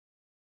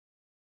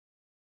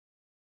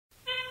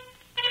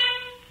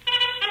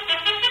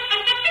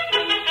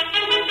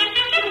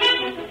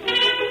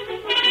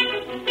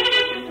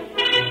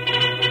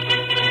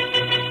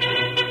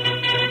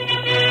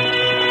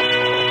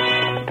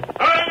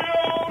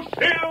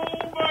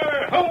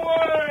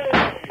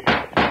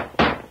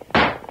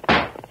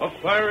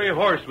fiery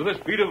horse with the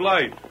speed of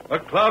light, a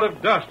cloud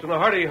of dust, and a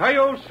hearty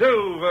hi-yo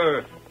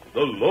Silver, the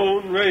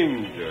Lone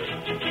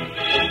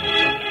Ranger.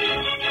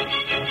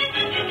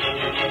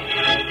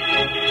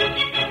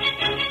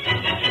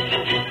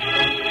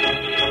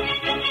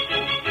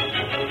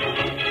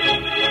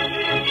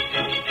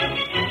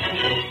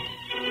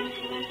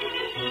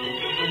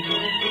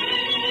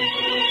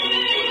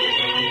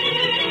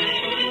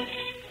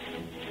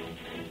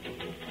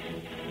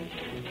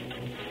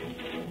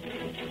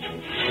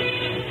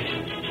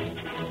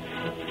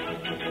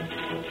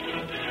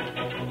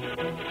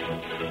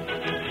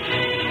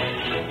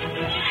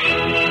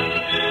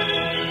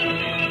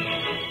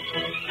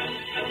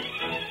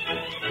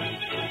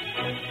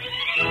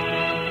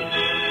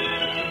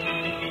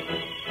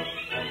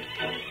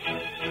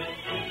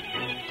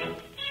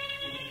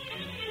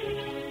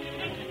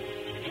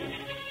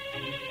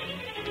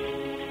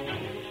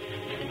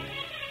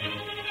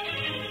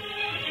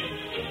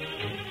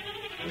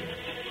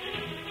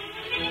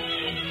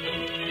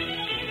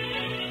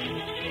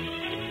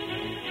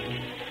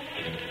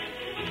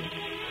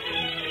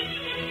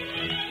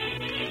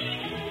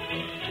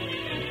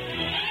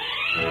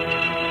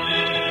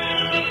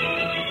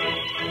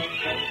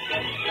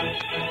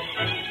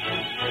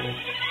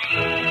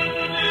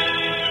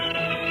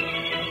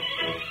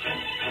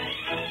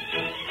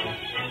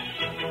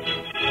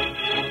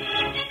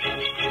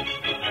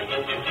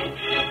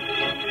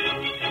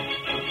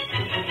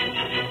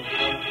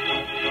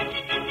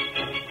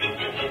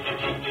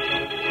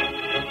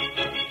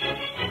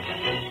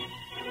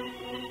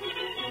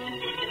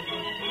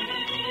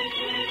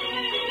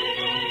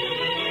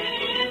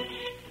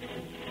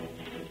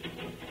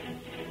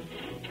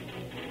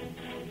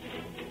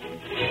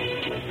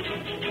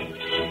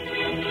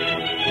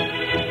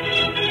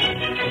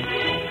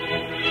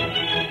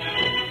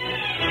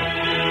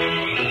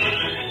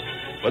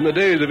 When the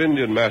days of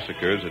Indian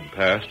massacres had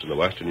passed in the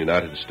western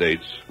United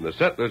States and the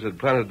settlers had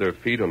planted their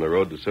feet on the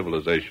road to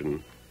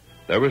civilization,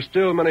 there were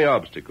still many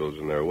obstacles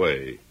in their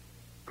way.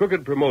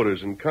 Crooked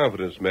promoters and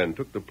confidence men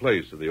took the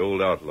place of the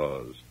old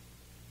outlaws.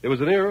 It was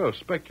an era of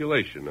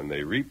speculation, and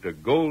they reaped a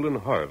golden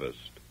harvest.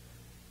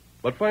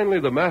 But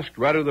finally, the masked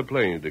rider of the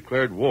plains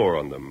declared war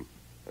on them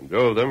and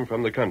drove them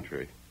from the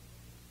country.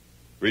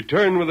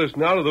 Return with us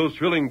now to those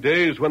thrilling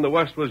days when the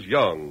West was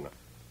young.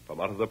 From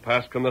out of the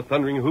past come the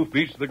thundering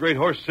hoofbeats of the great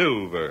horse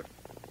Silver.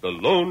 The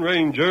Lone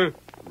Ranger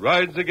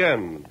rides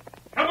again.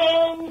 Come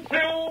on,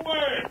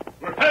 Silver!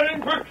 We're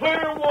heading for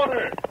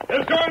Clearwater.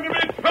 There's going to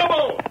be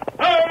trouble.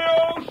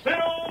 Hi-yo,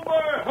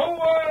 Silver!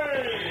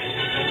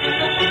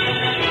 Away!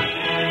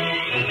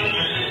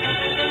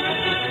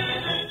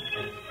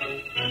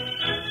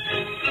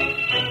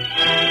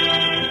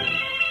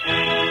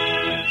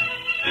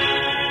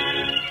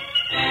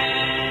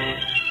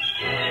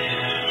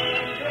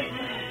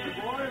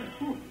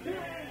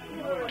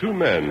 Two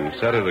men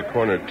sat at a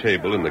corner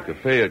table in the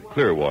cafe at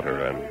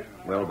Clearwater, and...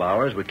 Well,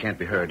 Bowers, we can't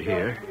be heard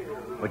here.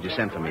 What'd you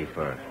send for me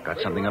for? Got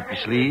something up your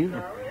sleeve?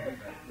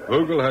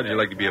 Vogel, how'd you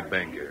like to be a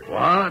banker?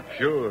 What?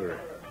 Sure.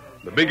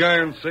 The big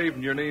iron safe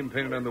and your name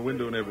painted on the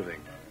window and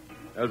everything.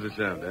 How's it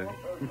sound, eh?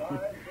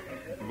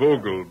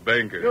 Vogel,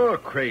 banker. You're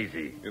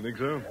crazy. You think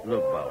so?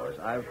 Look, Bowers,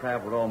 I've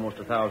traveled almost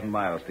 1,000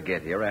 miles to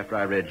get here after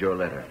I read your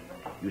letter.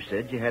 You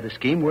said you had a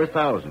scheme worth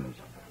thousands.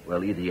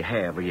 Well, either you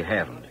have or you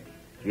haven't.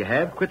 If you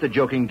have, quit the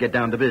joking and get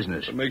down to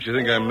business. What makes you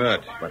think I'm not?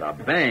 But a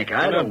bank,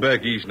 I I'm don't... not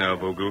back east now,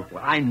 Vogel.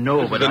 Well, I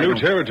know, This but is a I new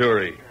don't...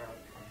 territory.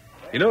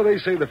 You know, they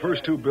say the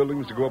first two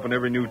buildings to go up in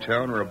every new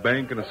town are a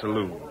bank and a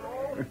saloon.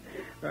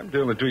 I'm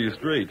telling it to you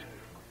straight.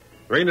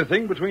 There ain't a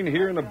thing between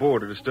here and the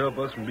border to stop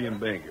us from being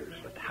bankers.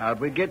 But how'd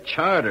we get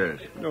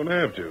charters? You don't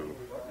have to.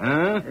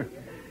 Huh?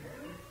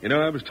 You know,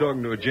 I was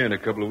talking to a gent a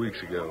couple of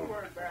weeks ago.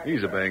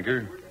 He's a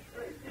banker.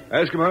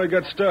 Asked him how he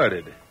got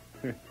started.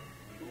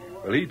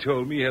 Well, he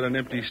told me he had an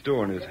empty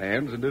store in his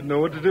hands and didn't know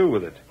what to do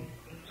with it.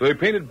 So he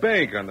painted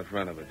bank on the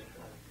front of it.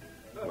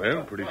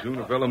 Well, pretty soon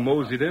a fellow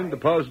moseyed in,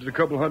 deposited a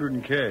couple hundred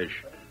in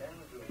cash.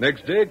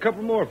 Next day, a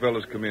couple more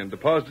fellows come in,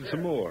 deposited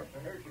some more.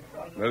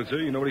 Well, sir,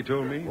 you know what he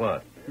told me?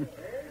 What?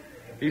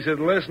 He said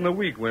less than a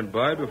week went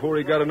by before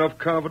he got enough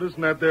confidence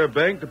in that there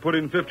bank to put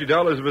in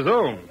 $50 of his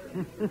own.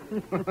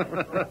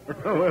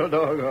 Well,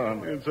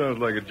 doggone. It sounds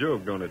like a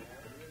joke, don't it?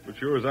 But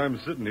sure as I'm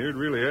sitting here, it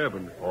really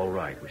happened. All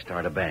right, we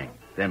start a bank.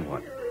 Then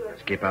what?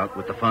 Skip out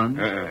with the funds?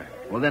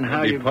 Well, then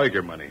how Need you...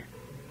 piker money.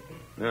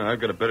 No, I've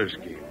got a better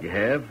scheme. You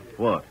have?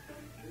 What?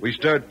 We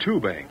start two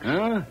banks.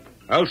 Huh?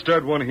 I'll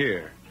start one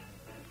here.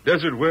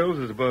 Desert Wells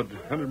is about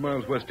 100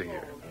 miles west of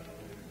here.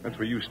 That's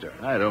where you start.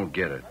 I don't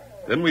get it.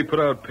 Then we put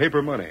out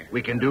paper money.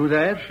 We can do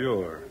that?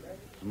 Sure.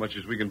 As much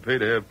as we can pay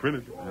to have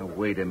printed. Now,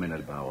 wait a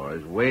minute,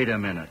 Bowers. Wait a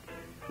minute.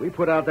 We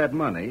put out that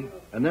money,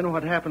 and then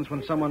what happens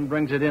when someone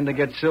brings it in to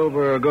get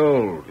silver or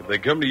gold? If they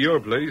come to your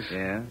place,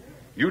 Yeah?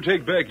 you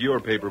take back your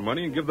paper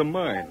money and give them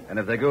mine. And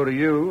if they go to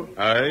you?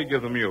 I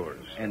give them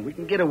yours. And we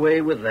can get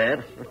away with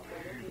that.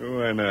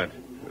 Why not?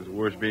 There's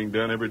worse being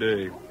done every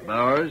day.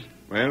 Bowers,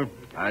 Well,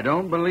 I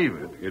don't believe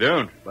it. you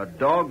don't. But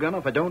doggone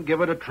if I don't give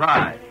it a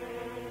try.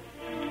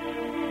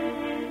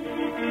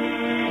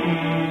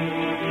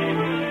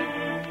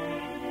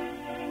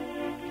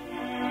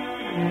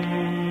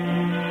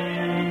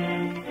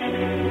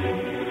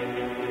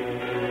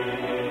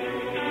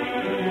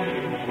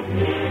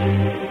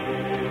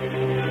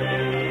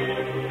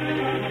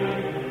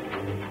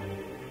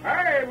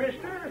 Hi,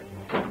 mister.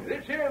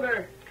 This here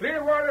the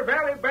Clearwater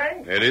Valley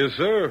Bank? It is,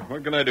 sir.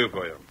 What can I do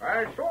for you?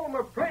 I sold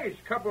my place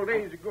a couple of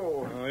days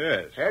ago. Oh,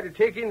 yes. Had to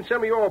take in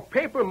some of your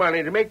paper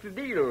money to make the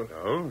deal.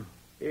 Oh?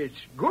 It's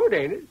good,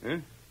 ain't it? Huh?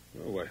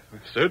 Oh, why,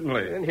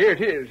 certainly. And here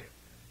it is.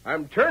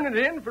 I'm turning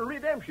it in for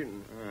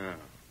redemption. Ah.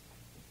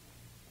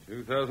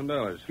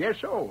 $2,000. Yes,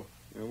 so.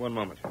 One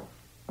moment.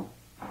 Of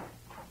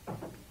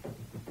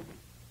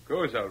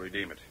course I'll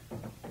redeem it.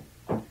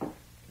 2, 3,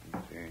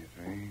 4,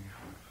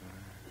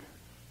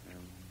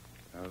 5,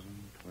 7,000,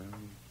 12,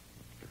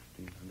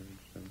 1,500,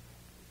 7.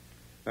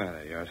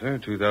 There you are, sir.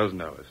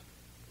 $2,000.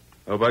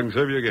 Hope I can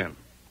serve you again.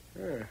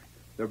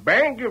 The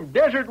Bank of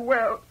Desert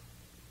Well.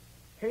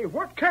 Hey,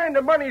 what kind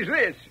of money's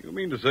this? You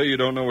mean to say you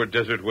don't know where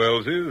Desert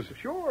Wells is?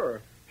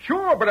 Sure,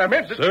 but I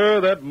meant to...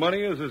 Sir, that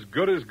money is as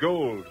good as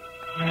gold.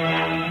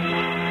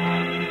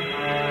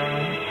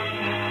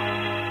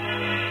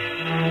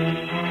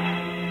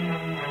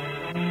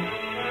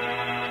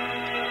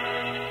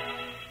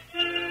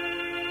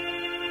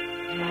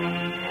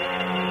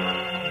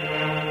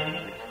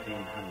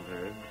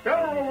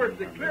 Fellow over at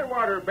the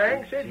Clearwater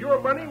Bank said your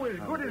money was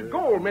good as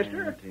gold,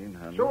 mister.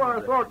 So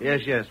I thought...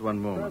 Yes, one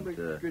moment.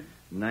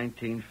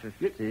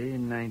 1950,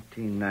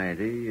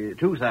 1990,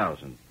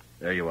 2,000.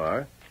 There you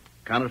are.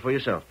 Count it for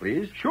yourself,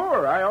 please.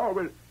 Sure, I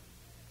always...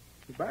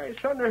 By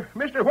thunder,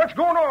 mister, what's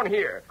going on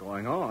here?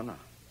 Going on?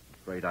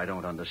 Afraid I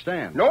don't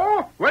understand.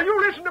 No? Well, you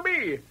listen to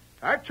me.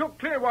 I took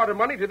Clearwater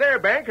money to their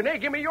bank, and they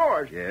give me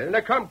yours. Yes? And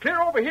I come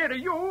clear over here to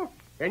you,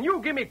 and you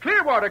give me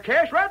Clearwater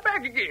cash right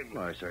back again.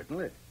 Why,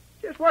 certainly.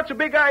 Just what's the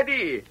big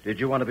idea?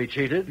 Did you want to be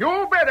cheated?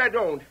 You bet I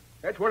don't.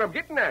 That's what I'm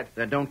getting at.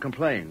 Then don't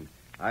complain.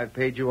 I've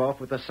paid you off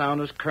with the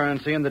soundest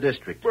currency in the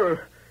district. Well,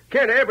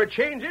 can't I ever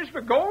change this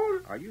for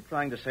gold? Are you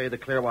trying to say the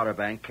Clearwater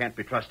Bank can't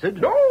be trusted?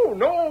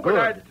 No,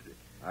 but Good.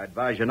 I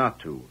advise you not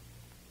to.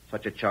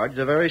 Such a charge is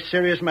a very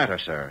serious matter,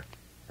 sir,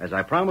 as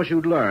I promised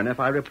you'd learn if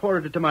I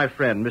reported it to my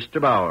friend,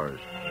 Mr. Bowers.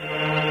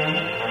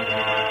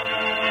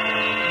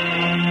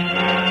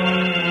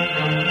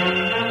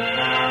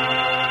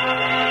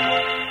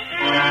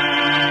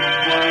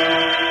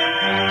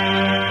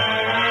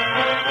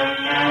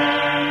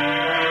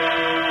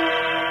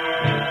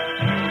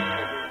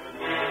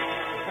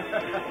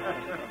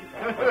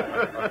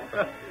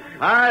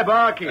 Hi,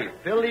 barkeep.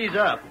 Fill these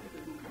up.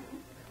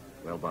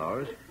 Well,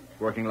 Bowers,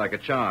 working like a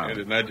charm. Yeah,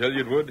 didn't I tell you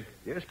it would?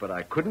 Yes, but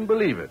I couldn't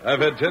believe it. I've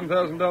had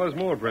 $10,000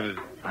 more printed.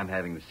 I'm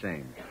having the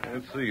same.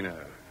 Let's see now.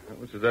 How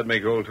much does that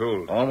make all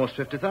told? Almost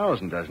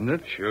 50,000, doesn't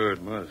it? Sure,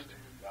 it must.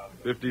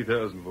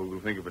 50,000,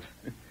 Vogel, think of it.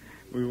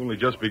 We've only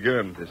just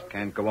begun. This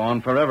can't go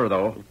on forever,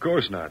 though. Of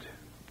course not.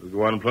 We'll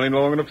go on plain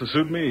long enough to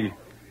suit me.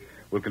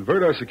 We'll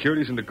convert our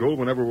securities into gold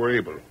whenever we're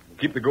able. We'll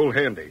keep the gold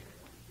handy.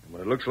 And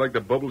when it looks like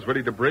the bubble's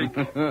ready to break...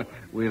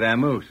 We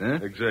vamoose,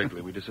 huh?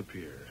 Exactly, we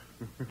disappear.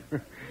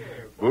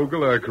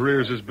 Vogel, our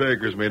careers as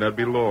bankers may not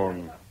be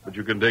long, but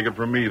you can take it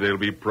from me, they'll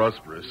be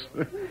prosperous.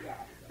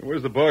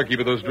 Where's the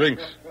barkeep of those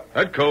drinks?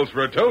 That calls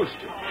for a toast.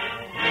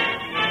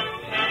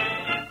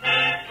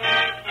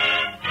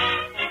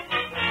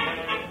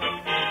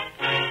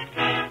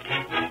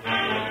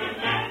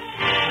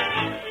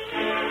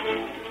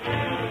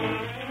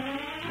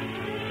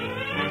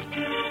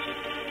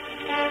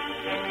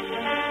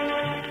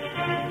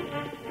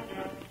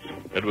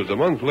 It was a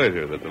month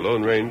later that the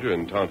Lone Ranger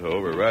and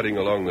Tonto were riding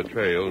along the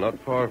trail not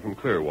far from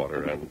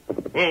Clearwater, and...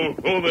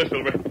 Oh, there,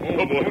 Silver.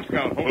 Oh, boy.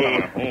 Scout.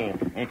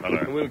 Oh,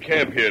 fella. We'll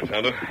camp here,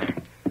 Tonto.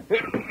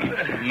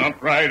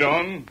 Not ride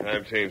on?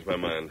 I've changed my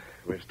mind.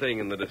 We're staying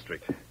in the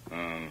district.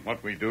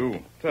 What we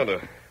do?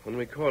 Tonto, when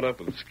we caught up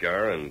with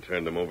Scar and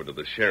turned him over to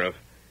the sheriff,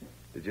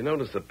 did you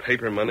notice the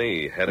paper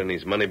money he had in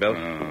his money belt?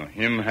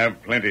 Him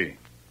have plenty.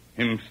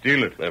 Him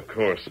steal it. Of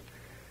course.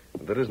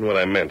 But that isn't what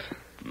I meant.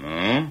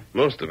 No?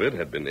 Most of it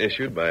had been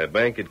issued by a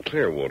bank at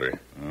Clearwater.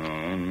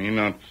 Me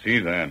not see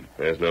that.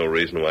 There's no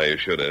reason why you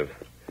should have.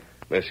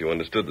 Unless you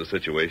understood the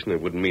situation,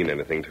 it wouldn't mean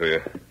anything to you.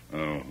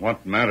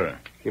 What matter?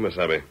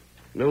 Kimasabi,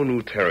 no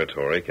new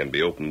territory can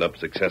be opened up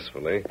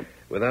successfully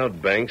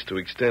without banks to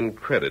extend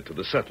credit to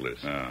the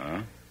settlers.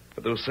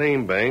 But those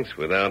same banks,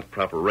 without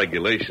proper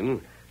regulation,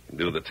 can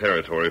do the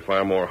territory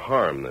far more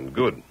harm than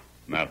good.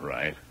 Not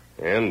right.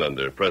 And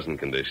under present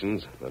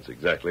conditions, that's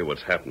exactly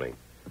what's happening.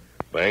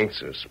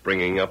 Banks are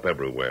springing up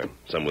everywhere,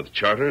 some with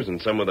charters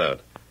and some without.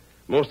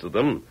 Most of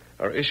them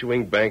are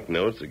issuing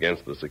banknotes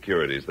against the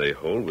securities they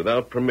hold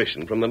without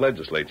permission from the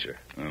legislature.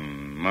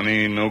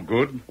 Money no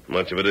good?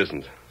 Much of it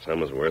isn't.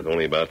 Some is worth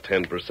only about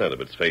 10%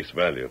 of its face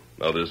value.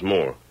 Others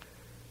more.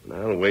 And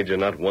I'll wager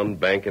not one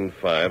bank in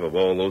 5 of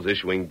all those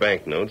issuing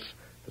banknotes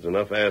has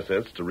enough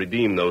assets to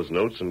redeem those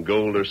notes in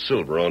gold or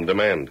silver on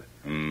demand.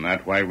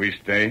 That why we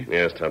stay?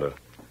 Yes, Tonto.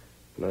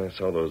 When I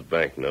saw those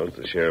banknotes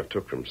the sheriff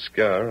took from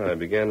Scar, I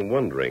began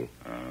wondering.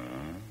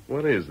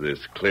 What is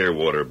this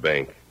Clearwater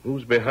Bank?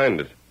 Who's behind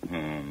it?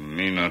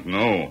 Me not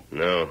know.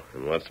 No,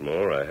 and what's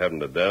more, I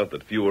haven't a doubt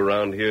that few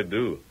around here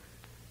do.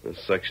 This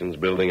section's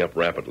building up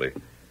rapidly.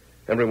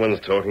 Everyone's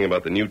talking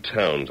about the new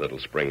towns that'll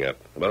spring up,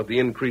 about the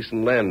increase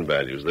in land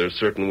values they're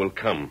certain will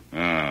come.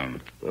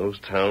 Those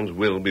towns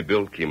will be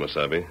built,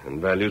 Kimosabe,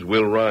 and values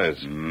will rise.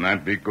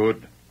 That'd be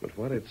good. But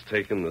what it's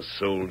taken the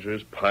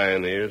soldiers,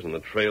 pioneers, and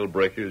the trail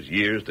breakers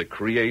years to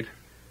create,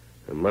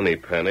 a money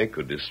panic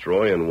could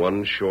destroy in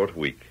one short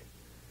week.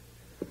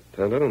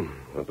 Tonto,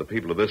 what the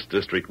people of this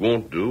district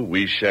won't do,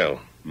 we shall.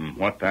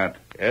 What that?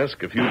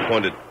 Ask a few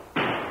pointed...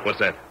 What's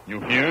that?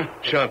 You hear?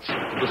 Shots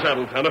to the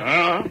saddle, Tonto.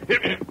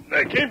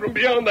 They came from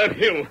beyond that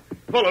hill.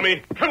 Follow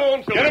me. Come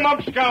on, Silver. Get him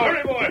up, Scout.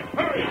 Hurry, boy.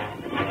 Hurry.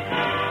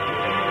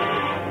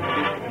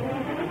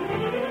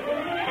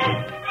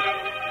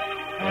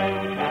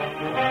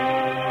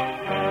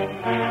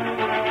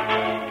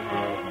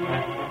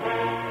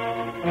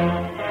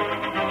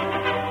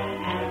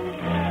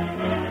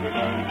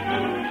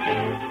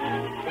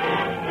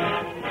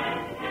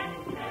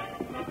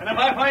 And if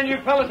I find you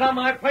fellas on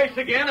my place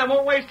again, I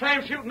won't waste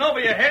time shooting over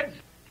your heads.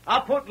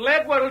 I'll put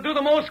lead where it'll do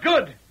the most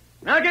good.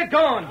 Now get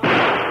going.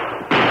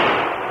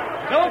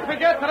 Don't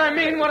forget that I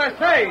mean what I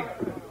say.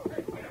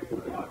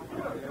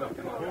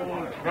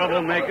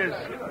 Troublemakers.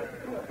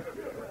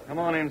 Come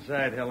on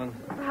inside, Helen.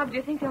 Bob, do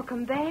you think they'll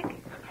come back?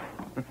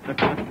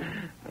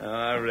 No,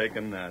 I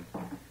reckon not.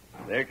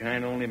 Their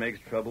kind only makes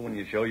trouble when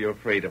you show you're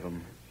afraid of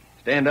them.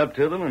 Stand up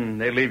to them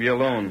and they leave you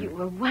alone. You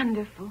were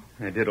wonderful.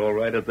 I did all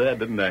right at that,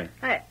 didn't I?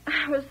 I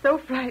was so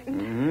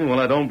frightened. Well,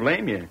 I don't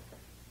blame you.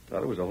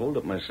 Thought it was a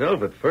holdup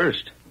myself at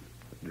first.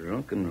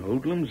 Drunken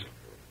hoodlums.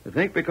 They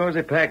think because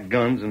they pack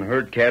guns and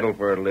herd cattle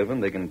for a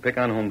living, they can pick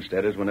on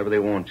homesteaders whenever they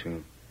want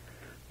to.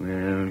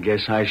 Well,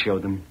 guess I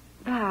showed them.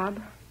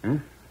 Bob. Huh?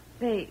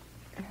 They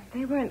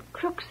weren't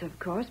crooks, of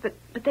course, but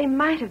they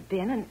might have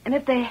been, and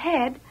if they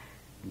had...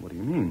 What do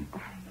you mean?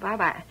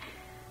 Bob, I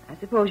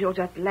suppose you'll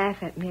just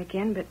laugh at me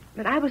again,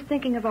 but I was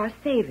thinking of our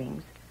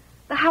savings.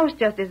 The house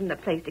just isn't the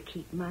place to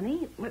keep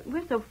money.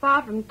 We're so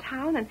far from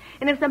town, and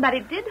if somebody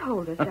did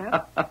hold us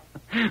up...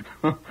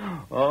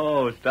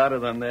 Oh,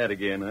 started on that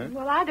again, huh?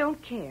 Well, I don't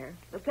care.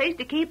 The place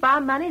to keep our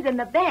money's in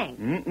the bank.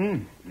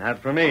 Not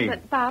for me.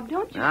 But, Bob,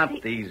 don't you Not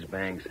see... these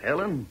banks,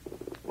 Helen.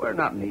 We're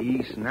not in the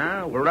east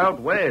now. We're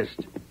out west.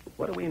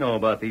 What do we know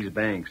about these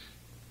banks?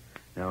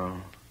 No,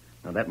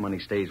 that money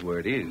stays where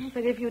it is.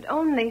 But if you'd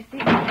only see...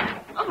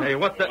 Hey,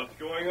 what the... What's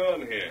going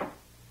on here?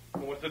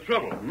 What's the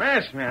trouble?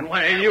 Masked man,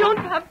 why are you... Don't,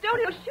 Bob, don't.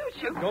 He'll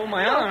shoot you. Go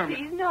my no, arm.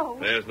 Please, no.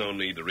 There's no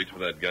need to reach for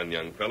that gun,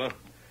 young fella.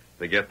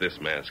 Forget this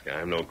mask.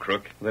 I'm no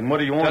crook. Then what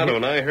do you want? Tonto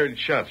and I heard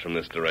shots from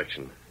this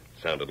direction.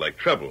 It sounded like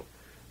trouble.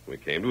 We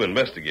came to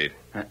investigate.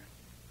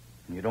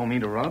 You don't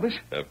mean to rob us?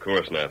 Of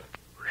course not.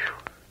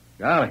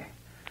 Golly,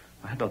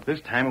 I thought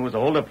this time it was a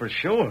holdup for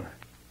sure.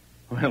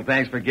 Well,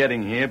 thanks for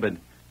getting here, but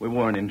we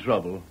weren't in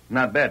trouble.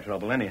 Not bad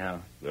trouble,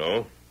 anyhow.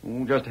 No?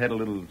 We just had a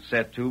little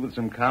set-to with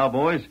some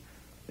cowboys.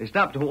 They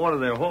stopped to water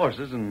their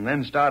horses and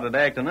then started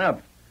acting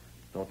up.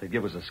 Thought they'd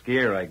give us a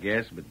scare, I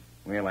guess, but,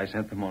 well, I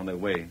sent them on their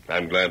way.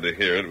 I'm glad to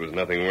hear it. It was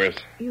nothing worse.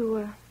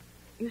 You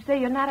say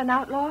you're not an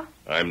outlaw?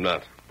 I'm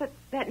not. But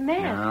that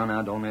mask...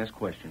 No, don't ask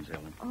questions,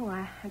 Ellen. Oh,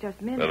 I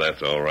just meant... Well,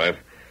 that's all right.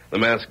 The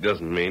mask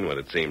doesn't mean what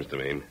it seems to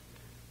mean.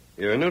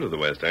 You're new to the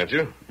West, aren't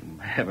you?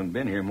 I haven't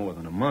been here more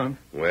than a month.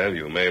 Well,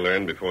 you may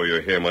learn before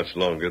you're here much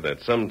longer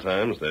that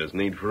sometimes there's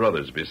need for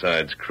others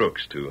besides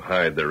crooks to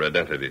hide their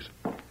identities.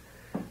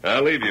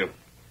 I'll leave you.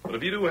 But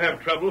if you do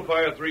have trouble,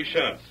 fire 3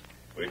 shots.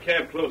 We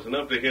can't close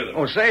enough to hear them.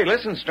 Oh, say,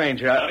 listen,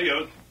 stranger.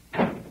 Adios.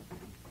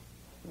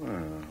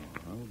 Well,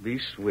 I'll be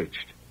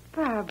switched.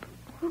 Bob,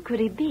 who could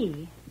he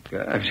be?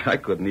 Gosh, I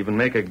couldn't even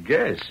make a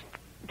guess.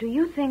 Do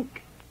you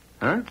think...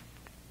 Huh?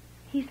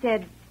 He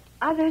said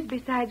others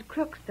besides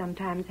crooks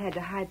sometimes had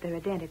to hide their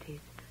identities.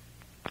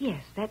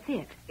 Yes, that's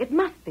it. It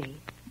must be.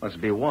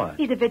 Must be what?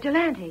 He's a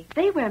vigilante.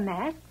 They wear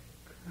masks.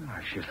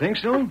 Gosh, you think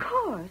so? Of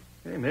course.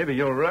 Hey, maybe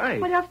you're right.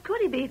 What else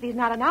could he be if he's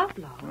not an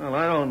outlaw? Well,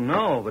 I don't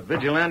know, but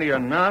vigilante or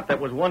not, that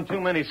was one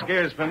too many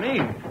scares for me.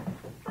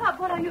 Bob,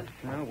 what are you...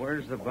 Now,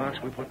 where's the box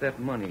we put that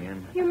money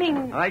in? You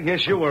mean... I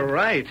guess you were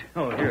right.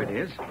 Oh, here it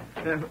is.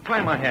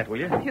 Find my hat, will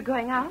you? You're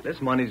going out? This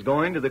money's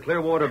going to the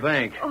Clearwater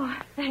Bank. Oh,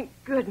 thank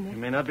goodness. It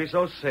may not be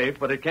so safe,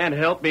 but it can't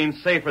help being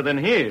safer than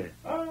here.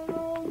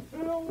 Hello,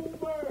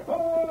 Silver,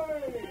 hoy!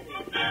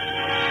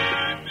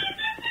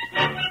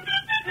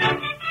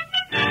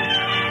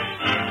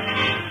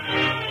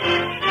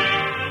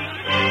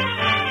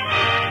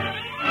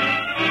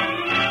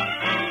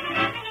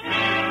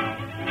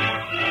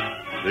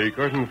 The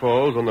curtain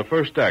falls on the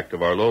first act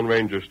of our Lone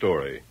Ranger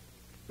story.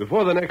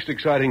 Before the next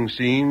exciting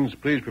scenes,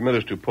 please permit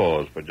us to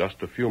pause for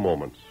just a few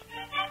moments.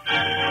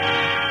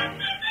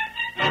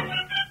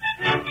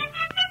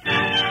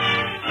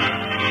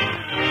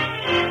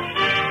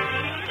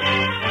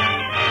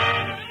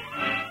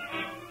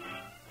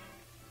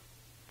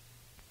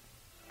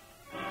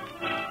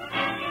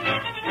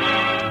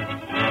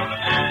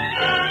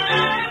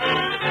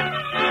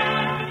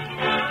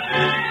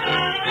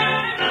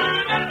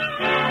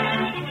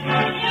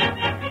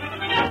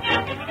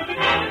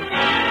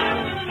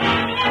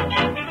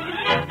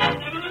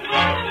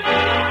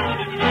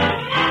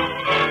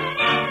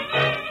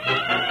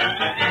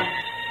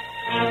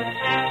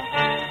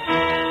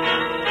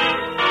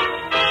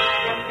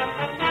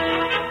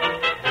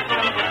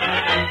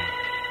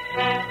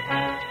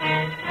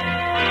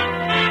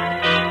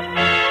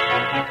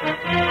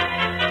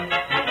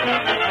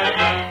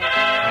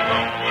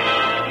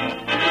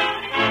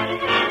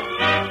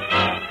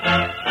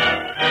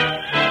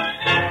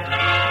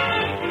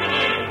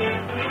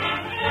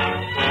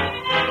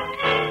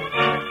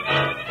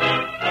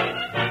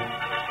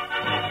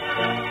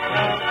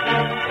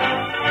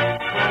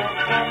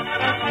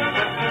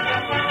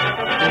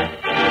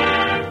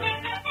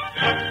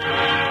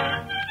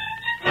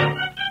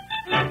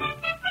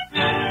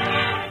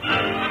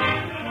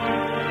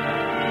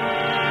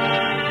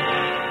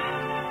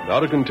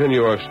 to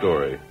continue our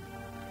story.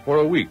 For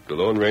a week, the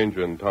Lone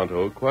Ranger and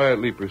Tonto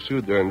quietly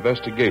pursued their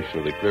investigation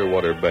of the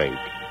Clearwater Bank.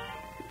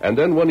 And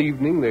then one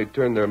evening, they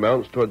turned their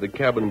mounts toward the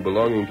cabin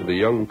belonging to the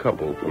young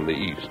couple from the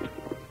east.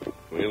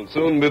 We'll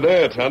soon be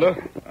there, Tonto.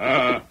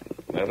 I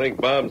think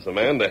Bob's the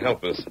man to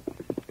help us.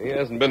 He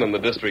hasn't been in the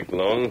district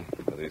long,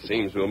 but he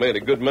seems to have made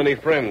a good many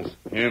friends.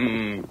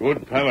 Him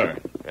good feller.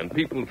 And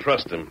people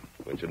trust him,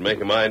 which would make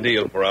him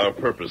ideal for our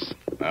purpose.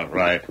 That's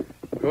right.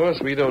 Of course,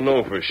 we don't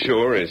know for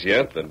sure as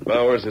yet that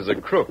Bowers is a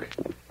crook.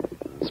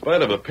 In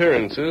spite of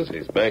appearances,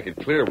 his bank at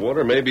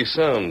Clearwater may be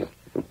sound.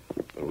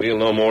 But we'll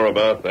know more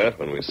about that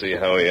when we see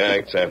how he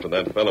acts after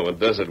that fellow at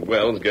Desert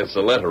Wells gets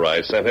the letter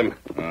I sent him.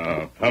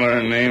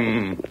 Feller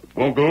named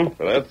Vogel?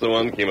 That's the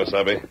one,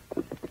 Kemosabe.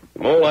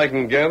 From all I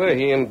can gather,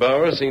 he and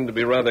Bowers seem to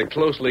be rather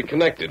closely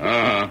connected.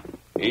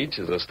 Each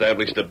has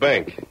established a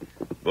bank.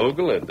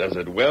 Vogel at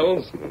Desert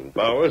Wells and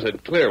Bowers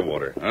at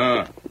Clearwater.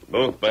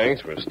 Both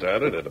banks were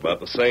started at about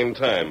the same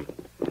time.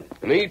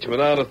 And each,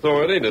 without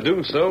authority to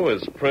do so,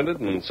 has printed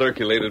and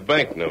circulated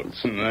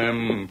banknotes.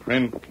 Them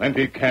print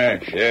plenty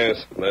cash.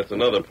 Yes, that's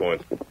another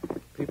point.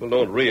 People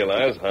don't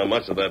realize how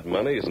much of that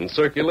money is in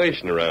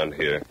circulation around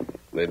here.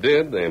 If they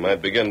did, they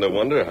might begin to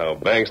wonder how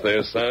banks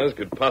their size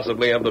could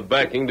possibly have the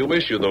backing to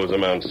issue those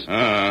amounts.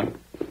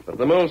 But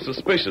the most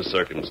suspicious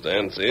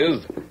circumstance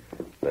is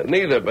that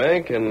neither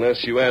bank,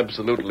 unless you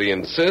absolutely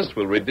insist,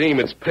 will redeem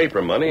its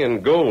paper money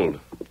in gold.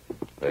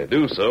 They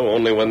do so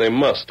only when they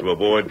must to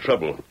avoid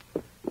trouble.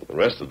 The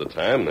rest of the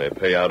time, they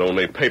pay out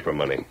only paper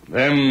money.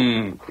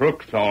 Them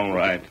crooks, all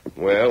right.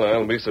 Well,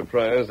 I'll be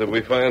surprised if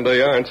we find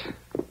they aren't.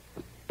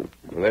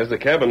 And there's the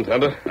cabin,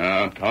 Tonto.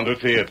 Tonto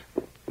see it.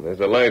 There's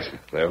the light.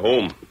 They're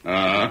home.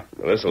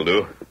 This'll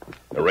do.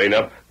 The rain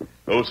up.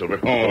 Oh, Silver.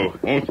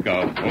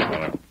 Scout.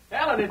 Feller.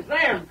 Helen, it's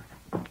them.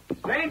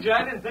 Stranger,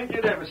 I didn't think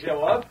you'd ever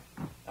show up.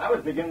 I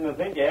was beginning to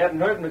think you hadn't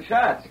heard the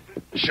shots.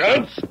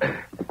 Shots?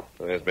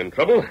 There's been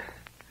trouble.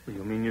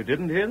 You mean you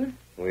didn't hear them?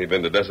 We've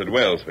been to Desert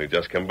Wells. We've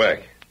just come back.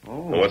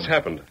 Oh. Well, what's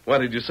happened? Why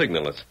did you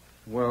signal us?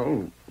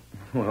 Well,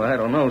 I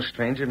don't know,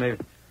 stranger.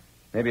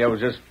 Maybe I was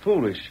just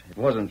foolish. It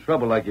wasn't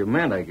trouble like you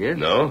meant, I guess.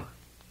 No?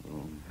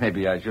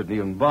 Maybe I shouldn't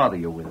even bother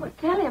you with it. Well,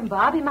 tell him,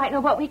 Bob. He might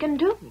know what we can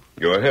do.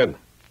 Go ahead.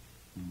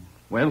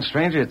 Well,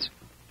 stranger,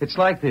 it's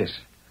like this.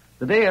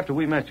 The day after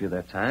we met you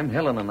that time,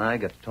 Helen and I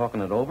got to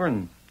talking it over,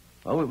 and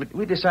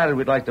we decided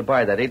we'd like to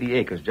buy that 80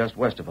 acres just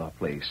west of our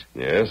place.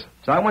 Yes?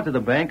 So I went to the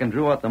bank and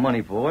drew out the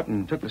money for it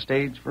and took the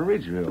stage for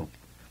Ridgeville.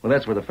 Well,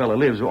 that's where the fella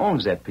lives who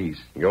owns that piece.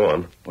 Go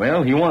on.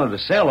 Well, he wanted to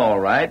sell all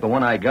right, but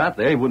when I got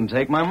there, he wouldn't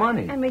take my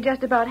money. And we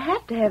just about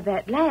have to have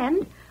that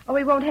land, or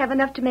we won't have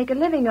enough to make a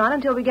living on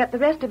until we get the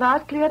rest of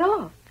ours cleared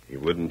off. He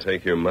wouldn't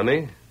take your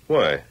money?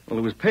 Why? Well,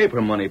 it was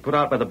paper money put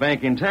out by the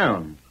bank in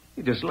town.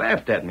 He just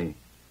laughed at me.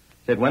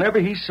 Said whenever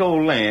he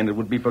sold land, it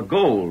would be for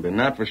gold and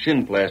not for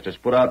shin plasters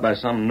put out by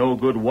some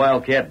no-good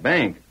wildcat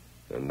bank.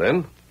 And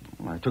then?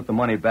 I took the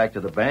money back to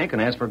the bank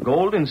and asked for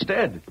gold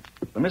instead.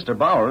 But Mr.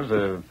 Bowers,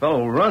 the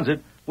fellow who runs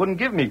it, wouldn't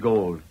give me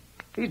gold.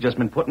 He's just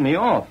been putting me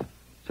off.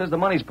 Says the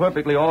money's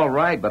perfectly all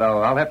right, but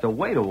I'll have to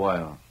wait a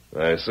while.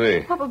 I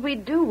see. What would we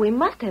do? We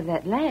must have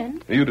that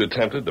land. If you'd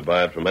attempted to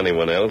buy it from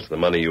anyone else, the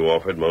money you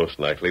offered most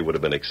likely would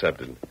have been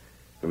accepted.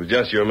 It was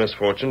just your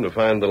misfortune to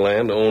find the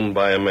land owned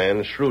by a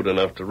man shrewd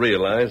enough to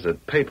realize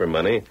that paper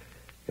money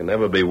can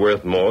never be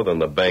worth more than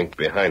the bank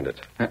behind it.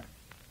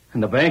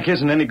 And the bank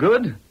isn't any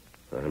good?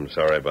 I'm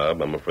sorry,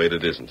 Bob. I'm afraid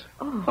it isn't.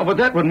 Oh, but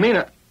that would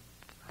mean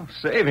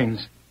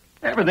savings.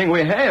 Everything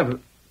we have.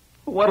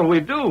 What'll we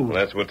do? Well,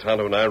 that's what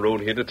Tonto and I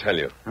rode here to tell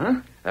you.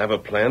 Huh? I have a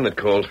plan that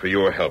calls for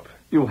your help.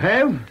 You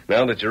have?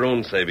 Now that your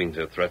own savings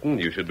are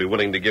threatened, you should be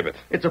willing to give it.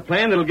 It's a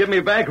plan that'll give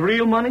me back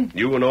real money?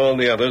 You and all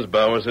the others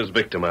Bowers has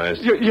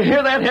victimized. You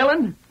hear that,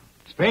 Helen?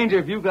 Stranger,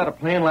 if you've got a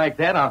plan like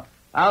that,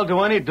 I'll do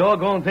any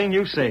doggone thing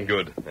you say.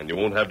 Good, and you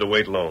won't have to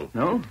wait long.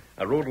 No?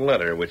 I wrote a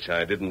letter, which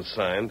I didn't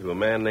sign, to a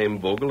man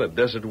named Vogel at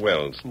Desert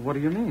Wells. What do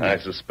you mean? I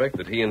suspect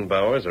that he and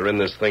Bowers are in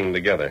this thing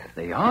together.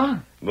 They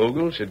are?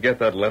 Vogel should get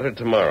that letter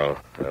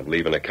tomorrow. I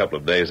believe in a couple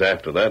of days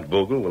after that,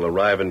 Vogel will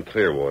arrive in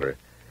Clearwater.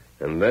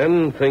 And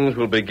then things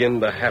will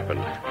begin to happen.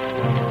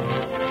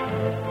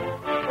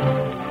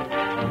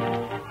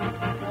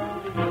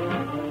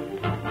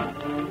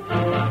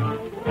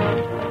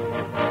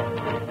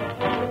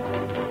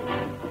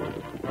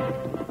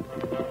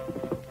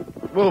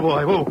 Whoa,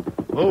 boy, whoa.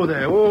 Whoa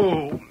there,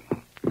 whoa.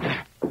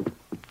 Who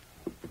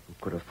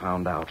could have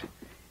found out?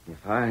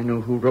 If I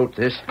knew who wrote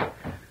this,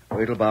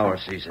 wait till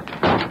Bowers sees it.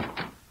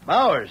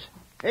 Bowers!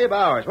 Hey,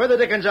 Bowers, where the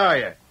dickens are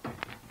you?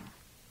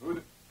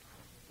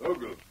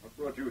 Vogel, what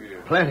brought you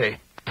here? Plenty.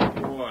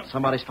 What?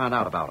 Somebody's found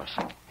out about us.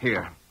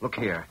 Here, look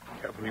here.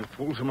 Careful, you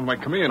fool. Someone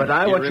might come in. But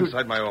I want You're you...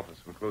 inside my office.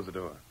 We'll close the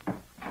door.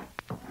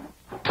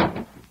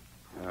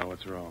 Now,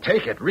 what's wrong?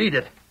 Take it, read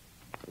it.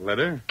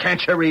 Letter?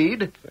 Can't you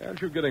read? Say,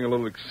 aren't you getting a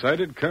little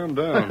excited? Calm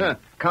down.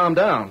 Calm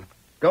down.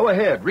 Go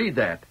ahead, read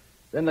that.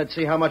 Then let's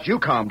see how much you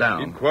calm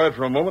down. Keep quiet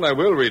for a moment. I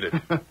will read it.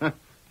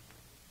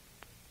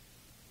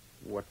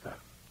 What the?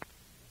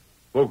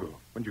 Vogel,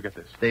 when'd you get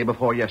this? Day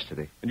before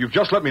yesterday. And you've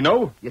just let me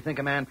know? You think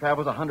a man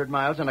travels 100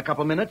 miles in a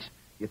couple minutes?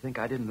 You think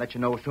I didn't let you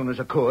know as soon as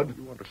I could?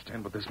 You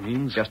understand what this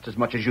means? Just as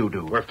much as you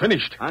do. We're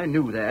finished. I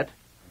knew that.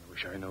 I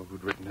wish I know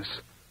who'd written this.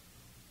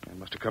 Man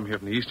must have come here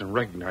from the east and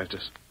recognized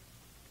us.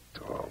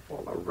 Oh,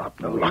 all the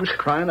rotten No luck. use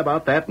crying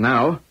about that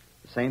now.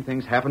 The same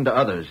thing's happened to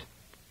others.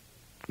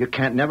 You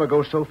can't never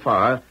go so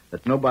far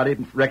that nobody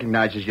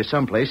recognizes you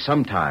someplace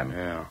sometime.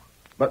 Yeah.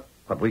 But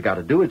what we got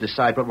to do is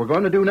decide what we're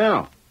going to do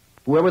now.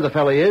 Whoever the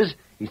fella is,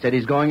 he said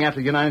he's going after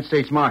the United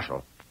States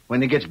Marshal.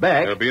 When he gets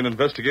back... There'll be an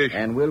investigation.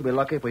 And we'll be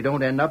lucky if we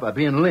don't end up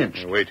being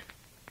lynched. Wait.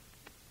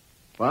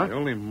 What? The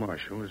only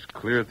marshal is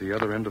clear at the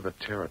other end of the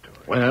territory.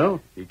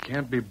 Well? He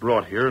can't be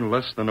brought here in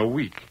less than a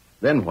week.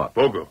 Then what?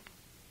 Vogel,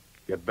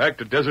 get back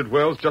to Desert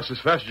Wells just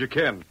as fast as you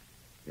can.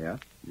 Yeah?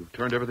 You've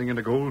turned everything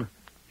into gold?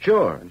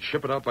 Sure. And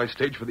ship it out by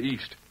stage for the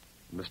east.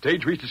 When the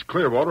stage reaches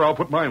Clearwater, I'll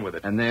put mine with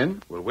it. And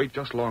then? We'll wait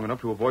just long enough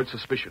to avoid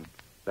suspicion.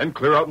 Then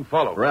clear out and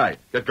follow. Right.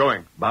 Get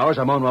going. Bowers,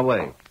 I'm on my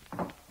way.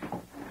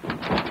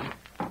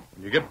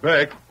 When you get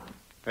back...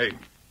 Hey,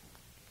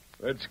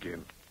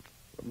 Redskin,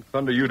 what in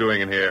thunder are you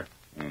doing in here?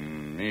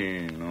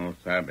 Me no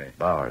sabe.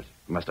 Bowers,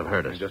 you must have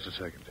heard us. Just a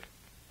second.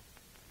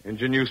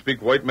 Injun, you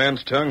speak white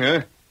man's tongue,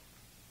 huh?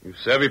 You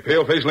savvy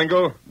paleface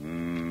lingo?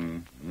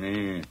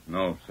 Me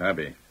no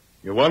sabe.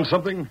 You want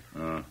something?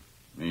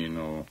 Me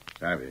no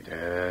sabe.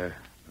 No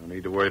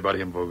need to worry about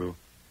him, Vogel.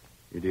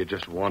 Idiot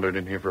just wandered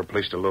in here for a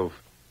place to loaf.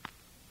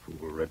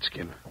 Fool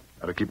Redskin.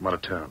 Ought to keep him out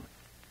of town.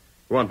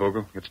 Go on,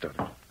 Vogel. Get started.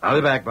 I'll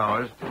be back,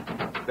 Bowers.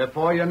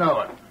 Before you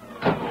know it.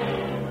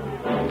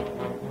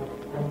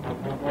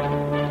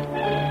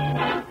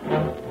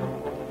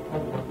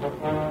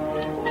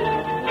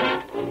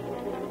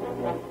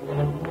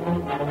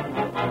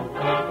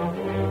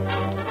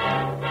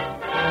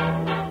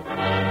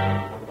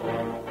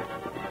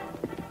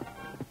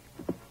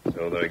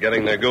 So they're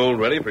getting their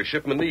gold ready for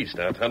shipment east,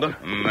 huh, Tonto?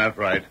 That's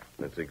right.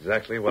 That's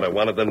exactly what I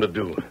wanted them to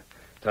do.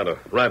 Tonto,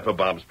 ride for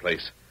Bob's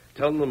place.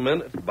 Tell the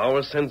men if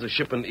Bowers sends a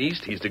shipment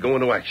east, he's to go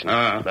into action.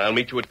 I'll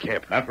meet you at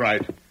camp. That's right.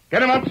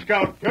 Get him up,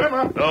 Scout. Get him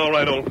up. All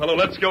right, old fellow,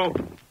 let's go.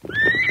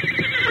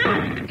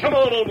 Come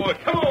on, old boy,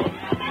 come on.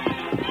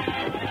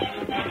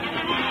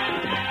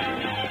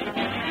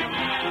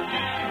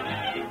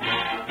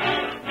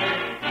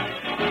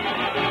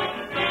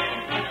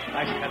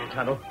 Nice cut,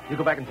 Tonto. You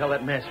go back and tell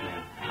that mess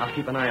man. I'll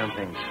keep an eye on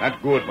things. That's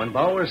good. When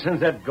Bowers sends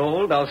that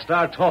gold, I'll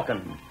start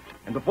talking.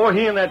 And before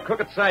he and that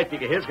crooked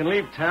sidekick of his can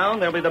leave town,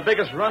 there'll be the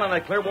biggest run on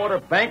that Clearwater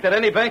bank that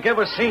any bank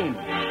ever seen.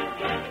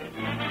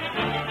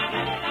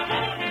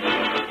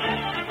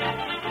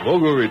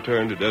 Vogel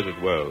returned to Desert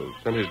Wells,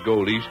 sent his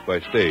gold east by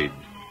stage,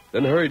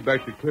 then hurried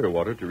back to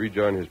Clearwater to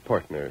rejoin his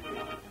partner.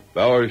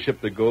 Bowers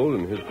shipped the gold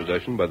in his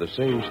possession by the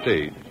same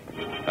stage.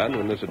 And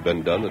when this had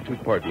been done, the two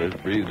partners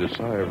breathed a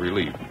sigh of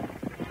relief.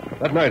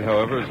 That night,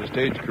 however, as the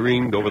stage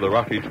careened over the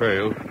rocky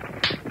trail...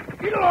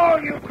 Get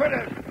along, you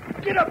critters!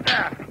 Get up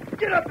there!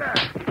 Get up there!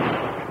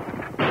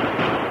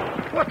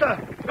 What the?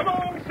 Come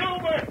on,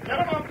 Silver! Get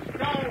him up,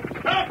 Scout!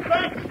 Stop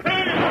that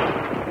steam!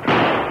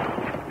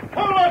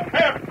 Pull up,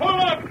 Pep!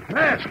 Pull up!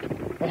 Mask!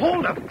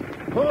 Hold up!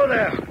 Pull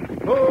there!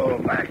 Pull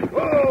back!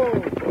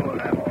 Pull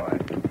there, boy!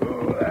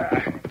 Pull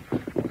there!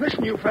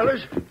 Listen, you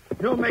fellas.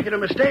 You're making a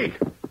mistake.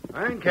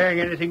 I ain't carrying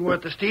anything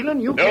worth the stealing.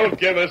 You Don't can't...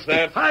 give us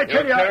that. I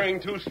tell You're you... carrying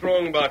two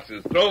strong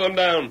boxes. Throw them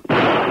down.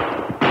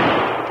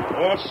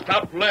 Or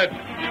stop lead.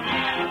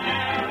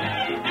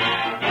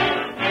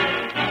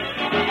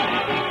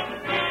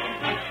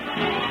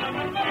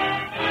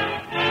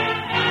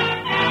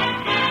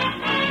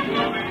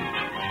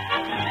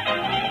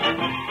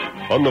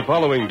 On the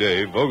following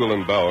day, Vogel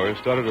and Bowers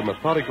started a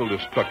methodical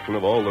destruction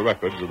of all the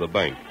records of the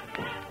bank.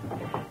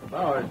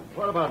 Bowers,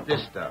 what about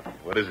this stuff?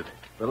 What is it?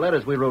 The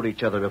letters we wrote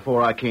each other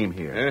before I came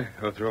here.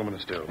 I'll throw them in the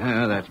stove.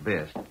 That's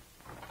best.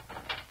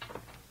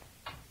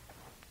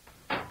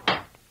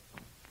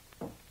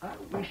 I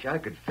wish I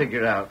could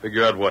figure out...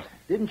 Figure out what?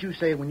 Didn't you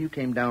say when you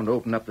came down to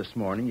open up this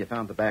morning, you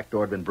found the back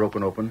door had been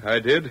broken open? I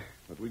did,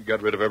 but we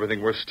got rid of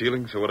everything worth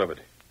stealing, so what of it?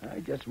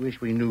 I just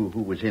wish we knew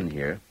who was in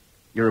here.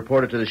 You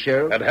reported to the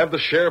sheriff? And have the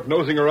sheriff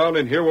nosing around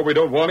in here where we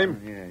don't want him?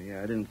 Yeah,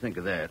 I didn't think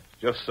of that.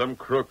 Just some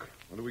crook.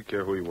 What do we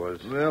care who he was?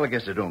 Well, I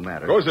guess it don't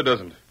matter. Of course it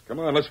doesn't. Come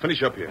on, let's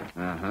finish up here.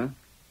 Uh-huh.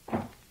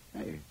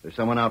 Hey, there's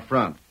someone out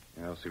front.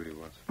 Yeah, I'll see what he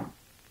wants.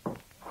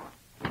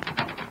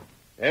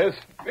 Yes?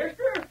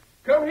 Mister,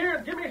 come here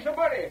and give me some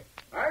money.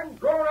 I'm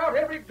drawing out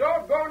every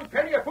doggone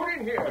penny I put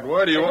in here. But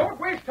why do you want...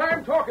 Don't waste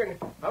time talking.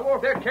 I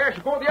want that cash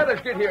before the others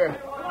get here.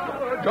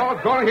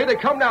 Doggone, here they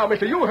come now,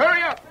 mister. You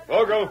hurry up.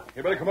 Vogel,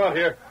 you better come out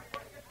here.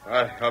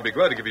 I'll be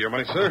glad to give you your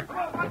money, sir.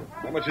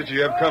 How much did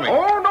you have coming?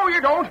 Oh, no, you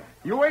don't.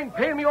 You ain't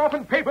paying me off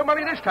in paper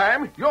money this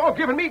time. You're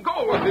giving me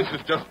gold. Well, this is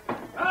just...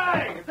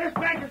 Hey, if this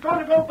bank is going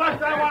to go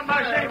bust, I want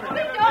my savings.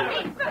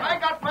 I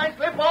got my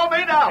slip all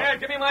made out. Yeah,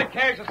 give me my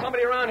cash or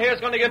somebody around here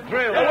is going to get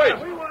drilled. Now, wait.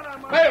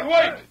 Man,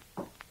 wait.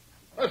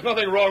 There's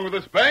nothing wrong with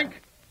this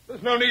bank.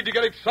 There's no need to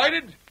get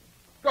excited.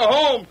 Go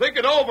home, think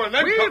it over, and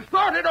then... We've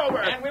thought it over.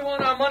 And we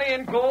want our money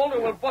in gold,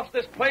 or we'll bust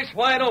this place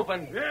wide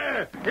open.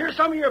 Yeah, here's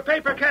some of your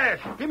paper cash.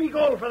 Give me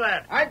gold for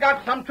that. I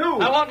got some, too.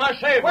 I want my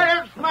savings.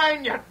 Where's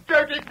mine, you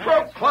dirty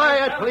crook?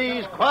 Quiet,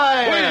 please,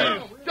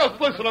 quiet. Please,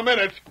 just listen a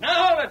minute.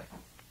 Now hold it.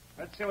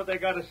 Let's see what they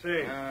got to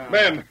say.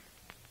 Men,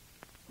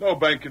 no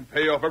bank can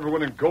pay off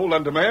everyone in gold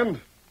on demand.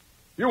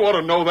 You ought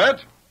to know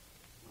that.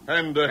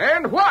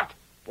 And what?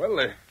 well,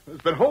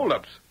 there's been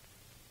holdups.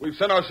 We've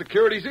sent our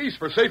securities east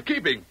for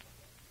safekeeping.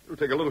 It'll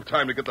take a little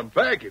time to get them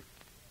back.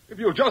 If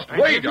you'll just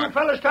wait. Give you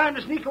fellas time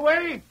to sneak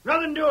away?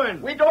 Nothing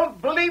doing. We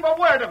don't believe a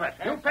word of it.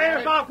 You pay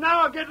us off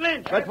now or get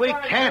lynched. But we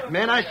can't,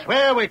 men. I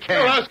swear we You're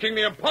can't. asking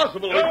the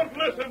impossible. Don't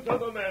listen to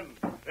the men.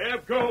 They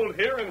have gold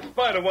here in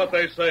spite of what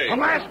they say. A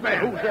masked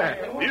man. Who's that?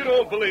 If you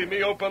don't believe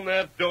me, open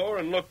that door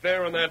and look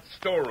there in that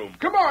storeroom.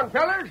 Come on,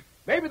 fellas.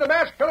 Maybe the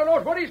masked fellow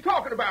knows what he's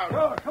talking about.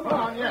 Oh, come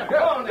on, yeah.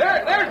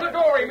 There's the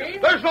door, he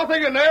means. There's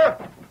nothing in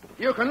there.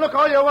 You can look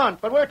all you want,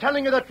 but we're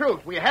telling you the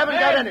truth. We haven't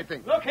got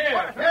anything. Look here.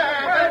 Yeah,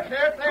 that's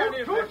it. There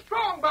it is. Two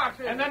strong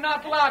boxes. And they're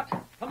not locked.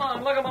 Come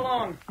on, lug them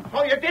along.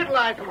 Oh, you did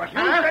lie to us, You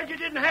huh? said you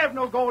didn't have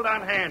no gold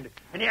on hand,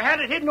 and you had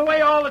it hidden away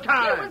all the You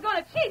time. were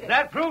going to cheat us.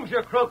 That proves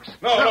you're crooks.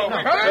 No.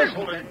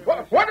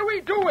 What do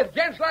we do with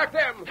gents like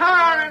them?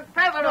 Tar and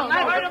feather them.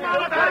 Light them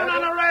all down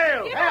on the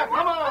rail. Yeah,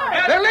 come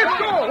on. Then let's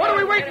go. What are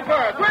we waiting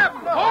for? Grab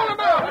them. Hold them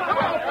up. Come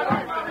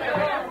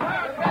on.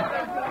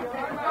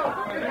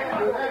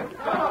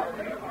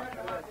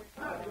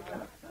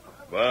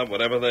 Bob,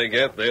 whatever they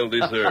get, they'll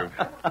deserve.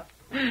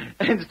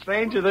 And,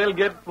 stranger, they'll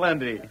get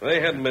plenty. They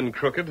hadn't been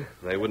crooked.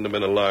 They wouldn't have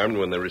been alarmed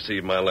when they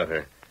received my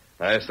letter.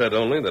 I said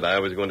only that I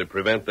was going to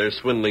prevent their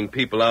swindling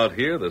people out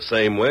here the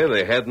same way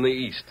they had in the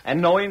East.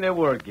 And knowing they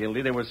were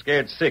guilty, they were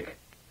scared sick.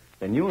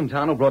 Then you and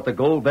Tonto brought the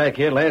gold back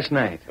here last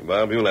night.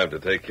 Bob, you'll have to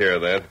take care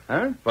of that.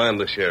 Huh? Find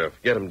the sheriff.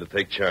 Get him to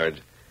take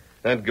charge.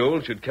 That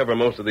gold should cover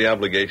most of the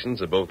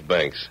obligations of both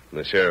banks.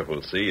 The sheriff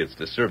will see it's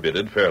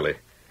distributed fairly.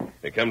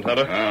 Here come,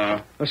 Tonto.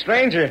 Well,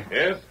 stranger,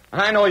 Yes?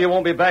 I know you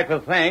won't be back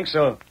with thanks,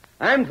 so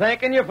I'm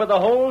thanking you for the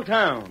whole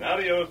town.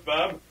 Adios,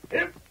 Bob.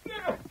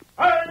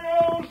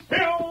 Hi-yo,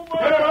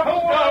 Silver!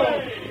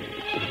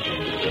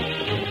 Away!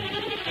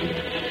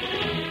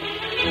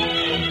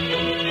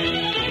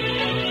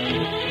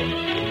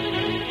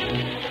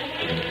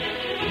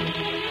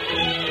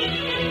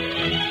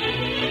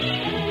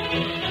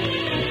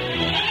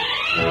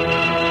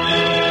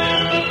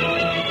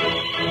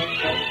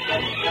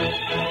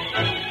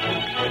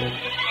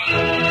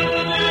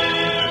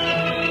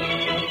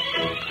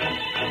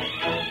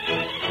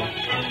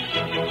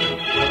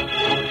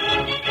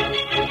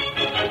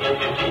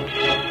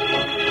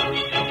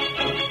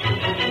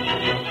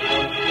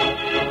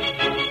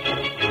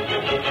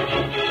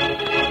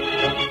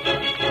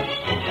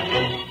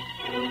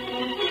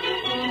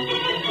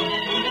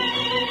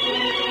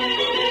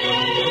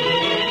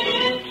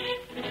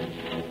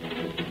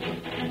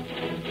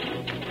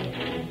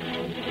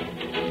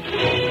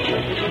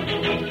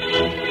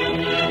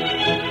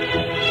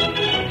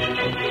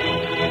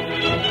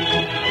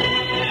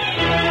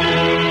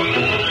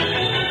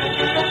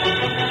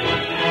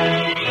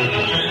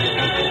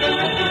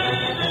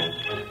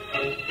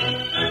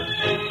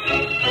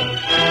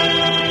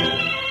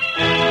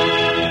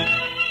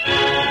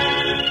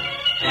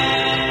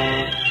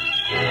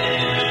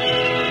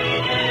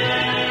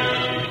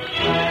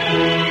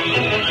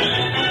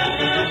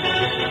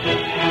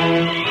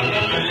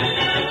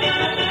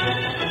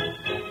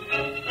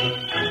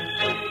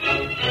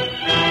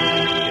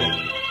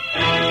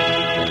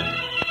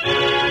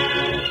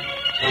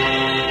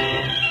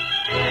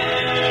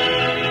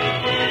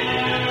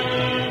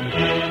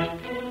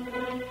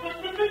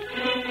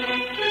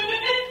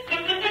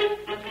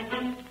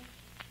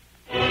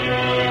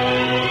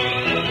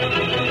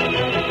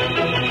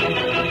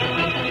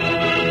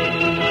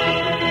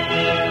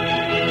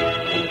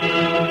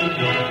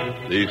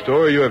 The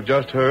story you have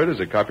just heard is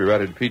a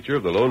copyrighted feature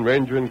of the Lone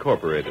Ranger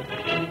Incorporated.